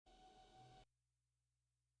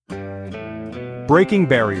Breaking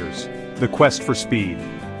barriers. The quest for speed.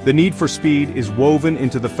 The need for speed is woven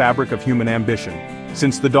into the fabric of human ambition.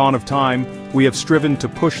 Since the dawn of time, we have striven to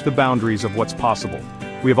push the boundaries of what's possible.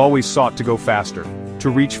 We have always sought to go faster, to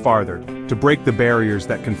reach farther, to break the barriers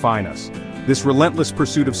that confine us. This relentless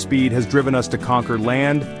pursuit of speed has driven us to conquer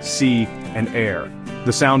land, sea, and air.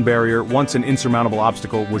 The sound barrier, once an insurmountable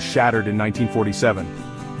obstacle, was shattered in 1947.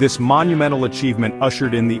 This monumental achievement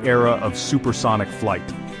ushered in the era of supersonic flight.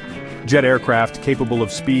 Jet aircraft capable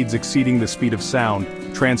of speeds exceeding the speed of sound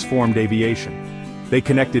transformed aviation. They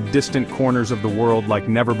connected distant corners of the world like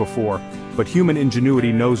never before, but human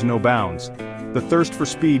ingenuity knows no bounds. The thirst for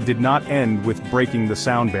speed did not end with breaking the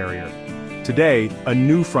sound barrier. Today, a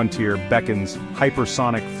new frontier beckons: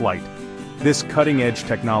 hypersonic flight. This cutting-edge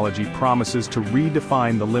technology promises to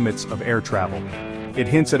redefine the limits of air travel. It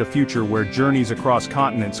hints at a future where journeys across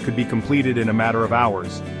continents could be completed in a matter of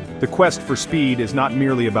hours. The quest for speed is not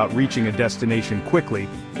merely about reaching a destination quickly,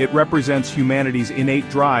 it represents humanity's innate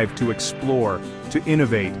drive to explore, to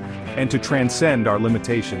innovate, and to transcend our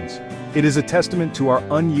limitations. It is a testament to our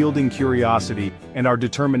unyielding curiosity and our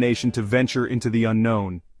determination to venture into the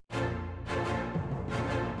unknown.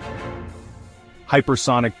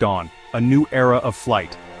 Hypersonic dawn, a new era of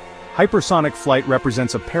flight. Hypersonic flight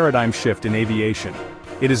represents a paradigm shift in aviation.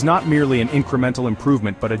 It is not merely an incremental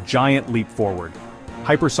improvement but a giant leap forward.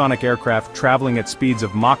 Hypersonic aircraft traveling at speeds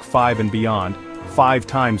of Mach 5 and beyond, 5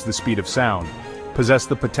 times the speed of sound, possess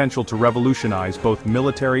the potential to revolutionize both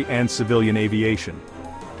military and civilian aviation.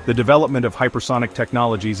 The development of hypersonic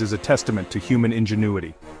technologies is a testament to human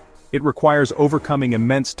ingenuity. It requires overcoming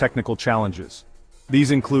immense technical challenges. These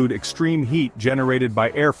include extreme heat generated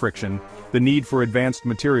by air friction, the need for advanced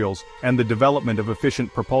materials, and the development of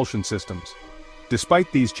efficient propulsion systems.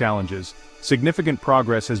 Despite these challenges, significant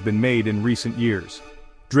progress has been made in recent years.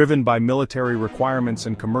 Driven by military requirements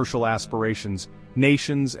and commercial aspirations,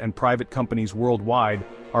 nations and private companies worldwide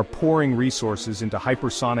are pouring resources into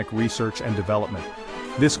hypersonic research and development.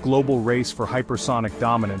 This global race for hypersonic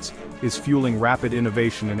dominance is fueling rapid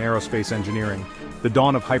innovation in aerospace engineering. The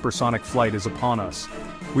dawn of hypersonic flight is upon us.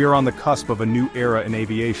 We are on the cusp of a new era in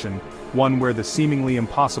aviation, one where the seemingly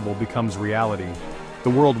impossible becomes reality. The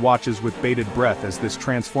world watches with bated breath as this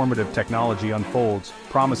transformative technology unfolds,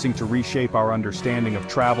 promising to reshape our understanding of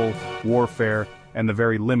travel, warfare, and the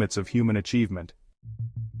very limits of human achievement.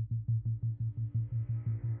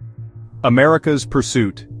 America's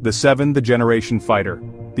pursuit, the seventh generation fighter.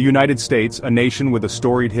 The United States, a nation with a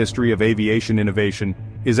storied history of aviation innovation,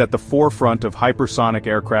 is at the forefront of hypersonic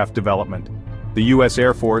aircraft development. The U.S.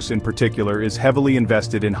 Air Force in particular is heavily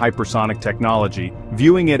invested in hypersonic technology,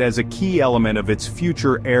 viewing it as a key element of its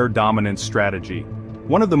future air dominance strategy.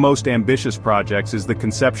 One of the most ambitious projects is the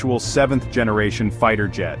conceptual seventh-generation fighter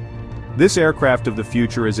jet. This aircraft of the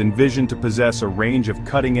future is envisioned to possess a range of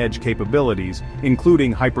cutting-edge capabilities,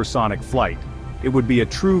 including hypersonic flight. It would be a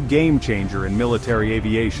true game-changer in military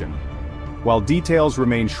aviation. While details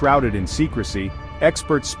remain shrouded in secrecy,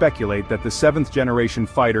 experts speculate that the seventh-generation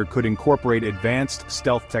fighter could incorporate advanced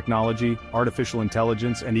stealth technology, artificial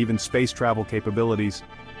intelligence, and even space travel capabilities.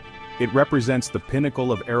 It represents the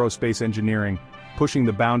pinnacle of aerospace engineering, pushing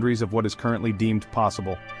the boundaries of what is currently deemed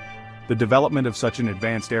possible. The development of such an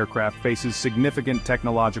advanced aircraft faces significant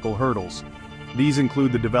technological hurdles. These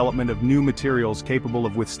include the development of new materials capable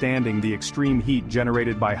of withstanding the extreme heat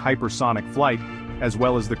generated by hypersonic flight, as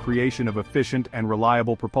well as the creation of efficient and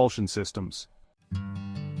reliable propulsion systems.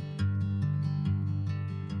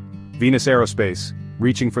 Venus Aerospace,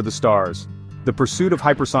 reaching for the stars. The pursuit of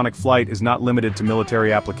hypersonic flight is not limited to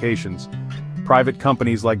military applications. Private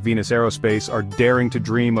companies like Venus Aerospace are daring to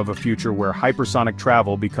dream of a future where hypersonic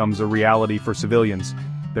travel becomes a reality for civilians.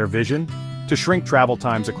 Their vision? To shrink travel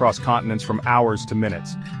times across continents from hours to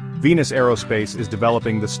minutes. Venus Aerospace is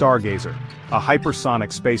developing the Stargazer, a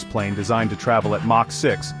hypersonic spaceplane designed to travel at Mach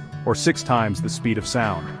 6, or 6 times the speed of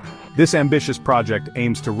sound. This ambitious project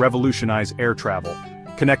aims to revolutionize air travel,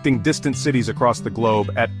 connecting distant cities across the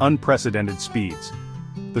globe at unprecedented speeds.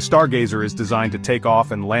 The Stargazer is designed to take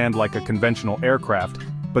off and land like a conventional aircraft,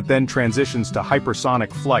 but then transitions to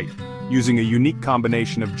hypersonic flight, using a unique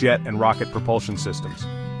combination of jet and rocket propulsion systems.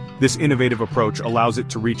 This innovative approach allows it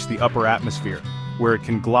to reach the upper atmosphere, where it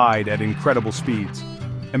can glide at incredible speeds.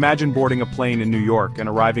 Imagine boarding a plane in New York and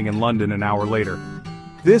arriving in London an hour later.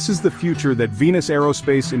 This is the future that Venus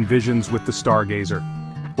Aerospace envisions with the Stargazer.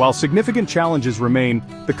 While significant challenges remain,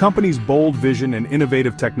 the company's bold vision and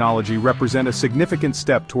innovative technology represent a significant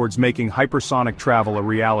step towards making hypersonic travel a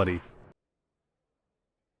reality.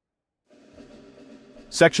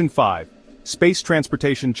 Section 5. Space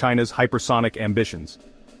Transportation: China's Hypersonic Ambitions.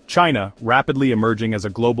 China, rapidly emerging as a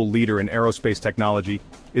global leader in aerospace technology,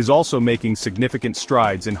 is also making significant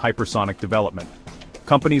strides in hypersonic development.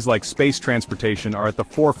 Companies like Space Transportation are at the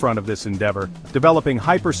forefront of this endeavor, developing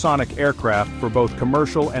hypersonic aircraft for both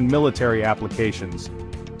commercial and military applications.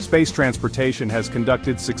 Space Transportation has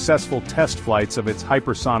conducted successful test flights of its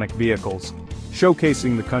hypersonic vehicles,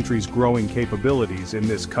 showcasing the country's growing capabilities in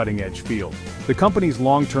this cutting-edge field. The company's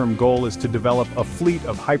long-term goal is to develop a fleet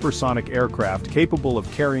of hypersonic aircraft capable of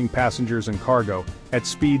carrying passengers and cargo at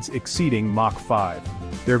speeds exceeding Mach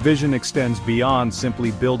 5. Their vision extends beyond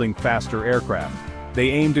simply building faster aircraft. They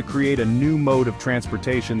aim to create a new mode of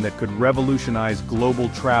transportation that could revolutionize global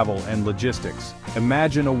travel and logistics.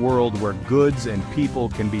 Imagine a world where goods and people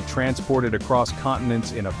can be transported across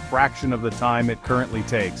continents in a fraction of the time it currently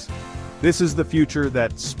takes. This is the future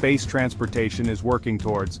that space transportation is working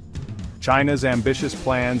towards. China's ambitious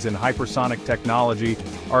plans in hypersonic technology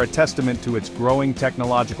are a testament to its growing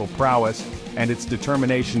technological prowess and its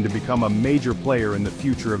determination to become a major player in the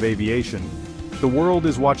future of aviation. The world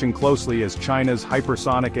is watching closely as China's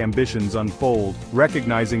hypersonic ambitions unfold,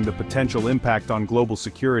 recognizing the potential impact on global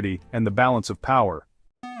security and the balance of power.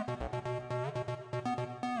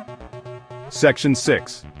 Section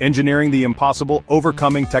 6. Engineering the impossible,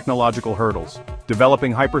 overcoming technological hurdles.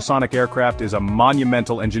 Developing hypersonic aircraft is a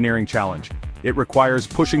monumental engineering challenge. It requires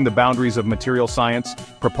pushing the boundaries of material science,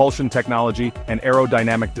 propulsion technology, and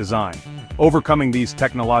aerodynamic design. Overcoming these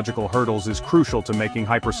technological hurdles is crucial to making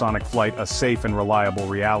hypersonic flight a safe and reliable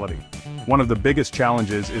reality. One of the biggest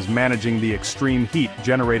challenges is managing the extreme heat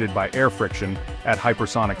generated by air friction at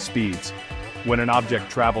hypersonic speeds. When an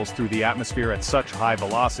object travels through the atmosphere at such high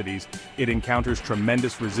velocities, it encounters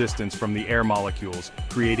tremendous resistance from the air molecules,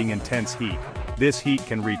 creating intense heat. This heat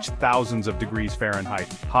can reach thousands of degrees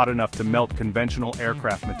Fahrenheit, hot enough to melt conventional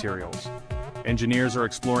aircraft materials. Engineers are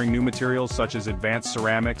exploring new materials such as advanced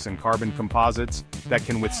ceramics and carbon composites that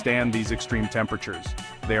can withstand these extreme temperatures.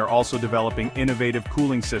 They are also developing innovative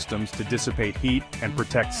cooling systems to dissipate heat and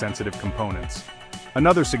protect sensitive components.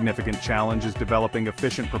 Another significant challenge is developing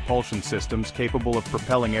efficient propulsion systems capable of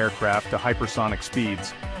propelling aircraft to hypersonic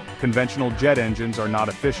speeds. Conventional jet engines are not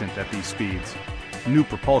efficient at these speeds. New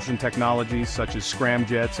propulsion technologies such as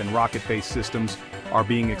scramjets and rocket-based systems are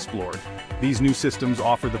being explored. These new systems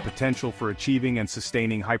offer the potential for achieving and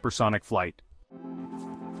sustaining hypersonic flight.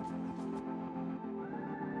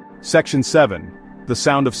 Section 7. The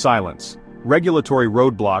sound of silence. Regulatory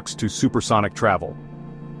roadblocks to supersonic travel.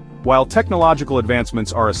 While technological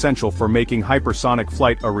advancements are essential for making hypersonic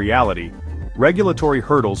flight a reality, regulatory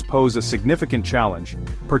hurdles pose a significant challenge,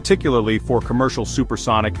 particularly for commercial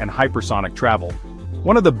supersonic and hypersonic travel.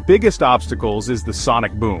 One of the biggest obstacles is the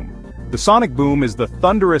sonic boom. The sonic boom is the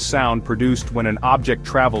thunderous sound produced when an object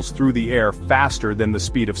travels through the air faster than the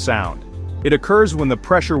speed of sound. It occurs when the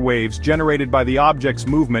pressure waves generated by the object's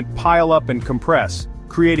movement pile up and compress,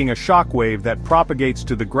 creating a shock wave that propagates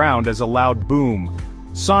to the ground as a loud boom.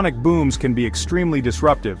 Sonic booms can be extremely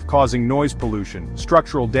disruptive, causing noise pollution,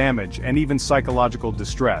 structural damage, and even psychological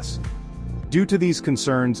distress. Due to these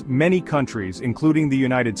concerns, many countries, including the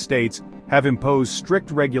United States, have imposed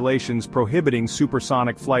strict regulations prohibiting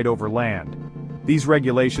supersonic flight over land. These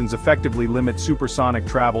regulations effectively limit supersonic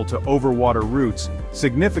travel to overwater routes,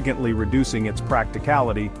 significantly reducing its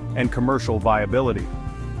practicality and commercial viability.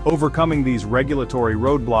 Overcoming these regulatory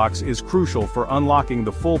roadblocks is crucial for unlocking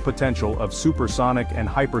the full potential of supersonic and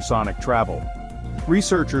hypersonic travel.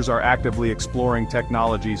 Researchers are actively exploring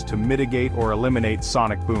technologies to mitigate or eliminate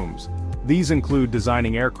sonic booms. These include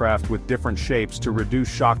designing aircraft with different shapes to reduce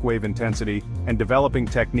shockwave intensity and developing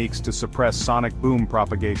techniques to suppress sonic boom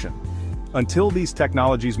propagation. Until these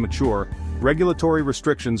technologies mature, regulatory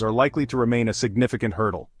restrictions are likely to remain a significant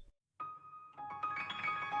hurdle.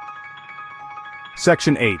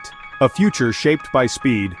 Section 8. A future shaped by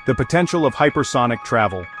speed, the potential of hypersonic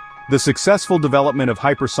travel. The successful development of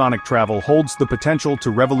hypersonic travel holds the potential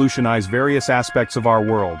to revolutionize various aspects of our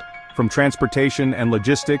world, from transportation and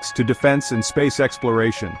logistics to defense and space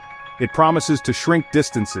exploration. It promises to shrink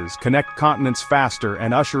distances, connect continents faster,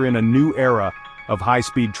 and usher in a new era of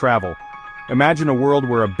high-speed travel. Imagine a world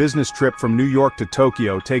where a business trip from New York to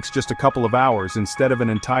Tokyo takes just a couple of hours instead of an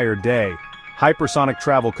entire day. Hypersonic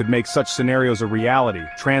travel could make such scenarios a reality,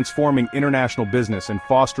 transforming international business and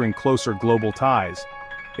fostering closer global ties.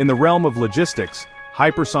 In the realm of logistics,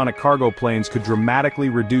 hypersonic cargo planes could dramatically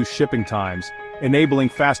reduce shipping times, enabling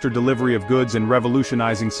faster delivery of goods and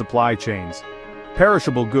revolutionizing supply chains.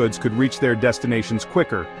 Perishable goods could reach their destinations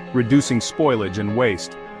quicker, reducing spoilage and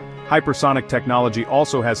waste. Hypersonic technology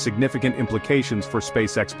also has significant implications for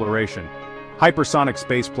space exploration. Hypersonic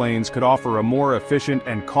spaceplanes could offer a more efficient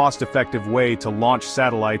and cost-effective way to launch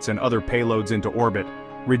satellites and other payloads into orbit,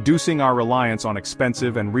 reducing our reliance on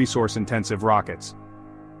expensive and resource-intensive rockets.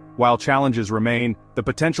 While challenges remain, the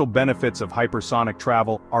potential benefits of hypersonic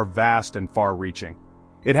travel are vast and far-reaching.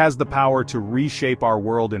 It has the power to reshape our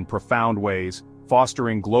world in profound ways,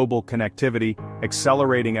 fostering global connectivity,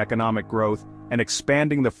 accelerating economic growth, and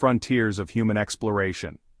expanding the frontiers of human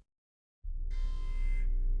exploration.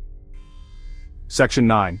 Section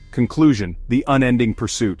 9. Conclusion: the unending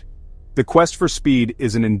pursuit. The quest for speed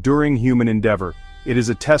is an enduring human endeavor. It is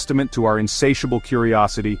a testament to our insatiable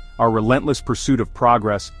curiosity, our relentless pursuit of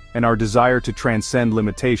progress, and our desire to transcend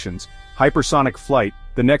limitations. Hypersonic flight,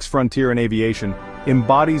 the next frontier in aviation,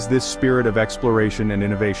 embodies this spirit of exploration and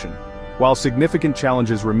innovation. While significant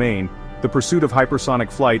challenges remain, the pursuit of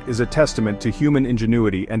hypersonic flight is a testament to human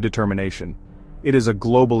ingenuity and determination. It is a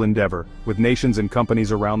global endeavor, with nations and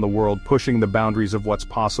companies around the world pushing the boundaries of what's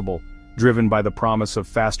possible, driven by the promise of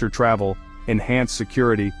faster travel, enhanced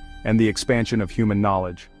security, and the expansion of human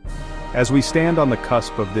knowledge. As we stand on the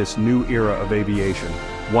cusp of this new era of aviation,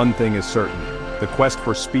 one thing is certain: the quest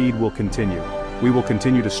for speed will continue. We will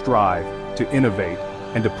continue to strive, to innovate,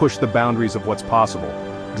 and to push the boundaries of what's possible,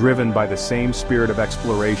 driven by the same spirit of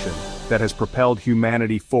exploration that has propelled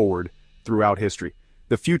humanity forward throughout history.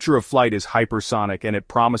 The future of flight is hypersonic, and it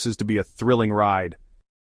promises to be a thrilling ride.